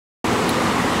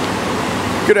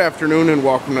Good afternoon and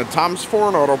welcome to Tom's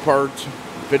Foreign Auto Parts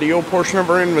video portion of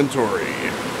our inventory.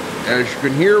 As you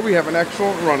can hear, we have an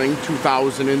excellent running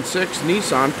 2006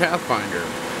 Nissan Pathfinder.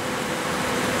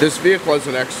 This vehicle has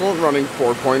an excellent running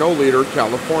 4.0 liter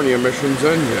California emissions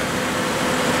engine.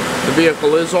 The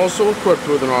vehicle is also equipped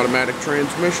with an automatic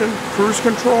transmission, cruise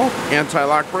control,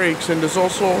 anti-lock brakes, and is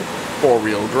also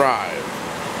four-wheel drive.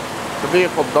 The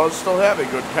vehicle does still have a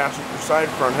good passenger side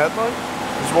front headlight,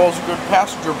 as well as a good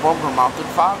passenger bumper-mounted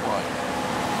fog light.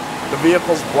 The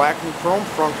vehicle's black and chrome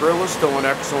front grille is still in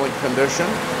excellent condition,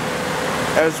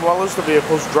 as well as the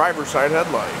vehicle's driver's side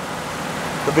headlight.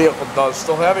 The vehicle does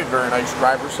still have a very nice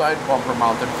driver's side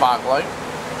bumper-mounted fog light,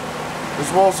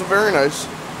 as well as a very nice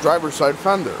driver's side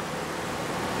fender.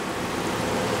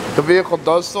 The vehicle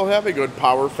does still have a good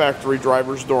power factory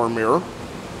driver's door mirror,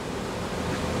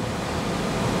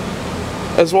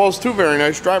 as well as two very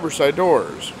nice driver's side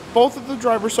doors. Both of the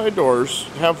driver's side doors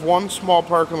have one small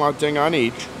parking lot ding on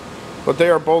each, but they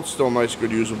are both still nice,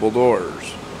 good, usable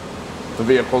doors. The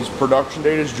vehicle's production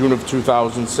date is June of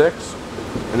 2006,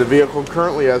 and the vehicle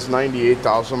currently has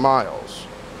 98,000 miles.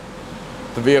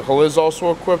 The vehicle is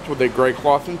also equipped with a gray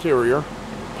cloth interior,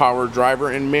 power driver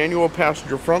and manual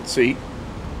passenger front seat,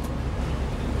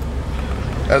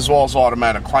 as well as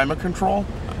automatic climate control,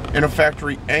 and a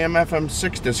factory AM/FM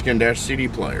 6-disc and CD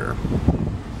player.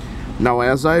 Now,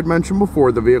 as I had mentioned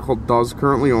before, the vehicle does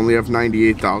currently only have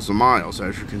 98,000 miles,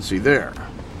 as you can see there.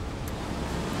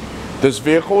 This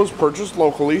vehicle was purchased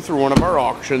locally through one of our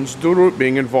auctions due to it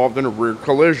being involved in a rear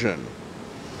collision.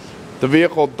 The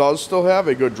vehicle does still have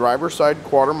a good driver's side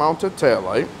quarter-mounted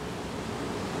taillight,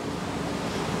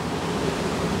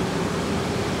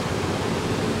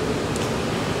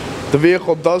 the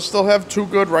vehicle does still have two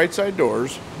good right side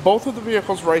doors. Both of the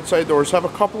vehicle's right side doors have a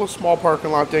couple of small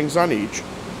parking lot dings on each,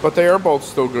 but they are both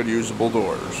still good usable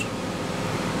doors.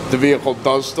 The vehicle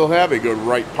does still have a good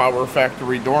right power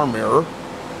factory door mirror,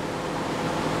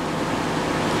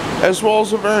 as well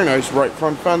as a very nice right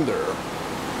front fender.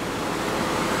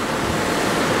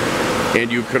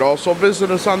 And you could also visit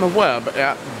us on the web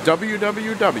at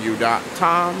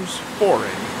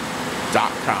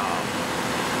www.tomsforeign.com.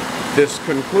 This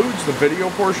concludes the video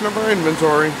portion of our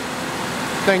inventory.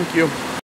 Thank you.